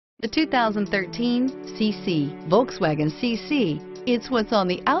The 2013 CC, Volkswagen CC. It's what's on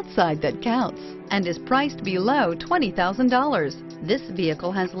the outside that counts and is priced below $20,000. This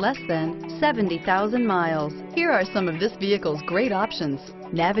vehicle has less than 70,000 miles. Here are some of this vehicle's great options: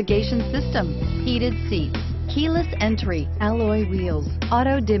 navigation system, heated seats, keyless entry, alloy wheels,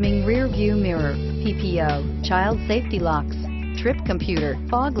 auto-dimming rear view mirror, PPO, child safety locks, trip computer,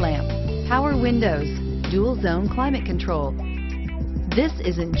 fog lamps, power windows, dual zone climate control. This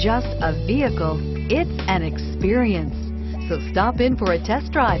isn't just a vehicle, it's an experience. So stop in for a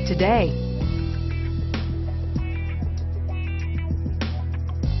test drive today.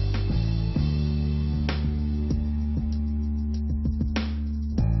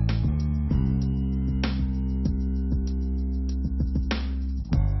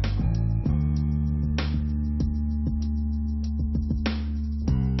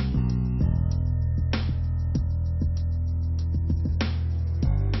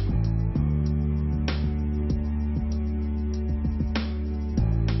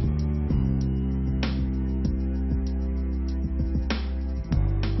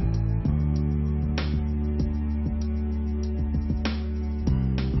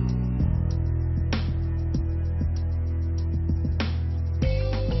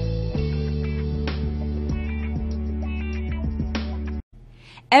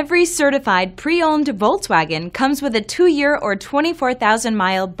 Every certified pre-owned Volkswagen comes with a 2-year or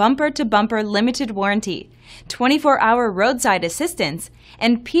 24,000-mile bumper-to-bumper limited warranty, 24-hour roadside assistance,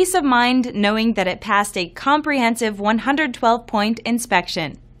 and peace of mind knowing that it passed a comprehensive 112-point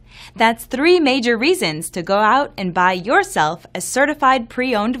inspection. That's 3 major reasons to go out and buy yourself a certified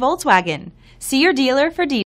pre-owned Volkswagen. See your dealer for details.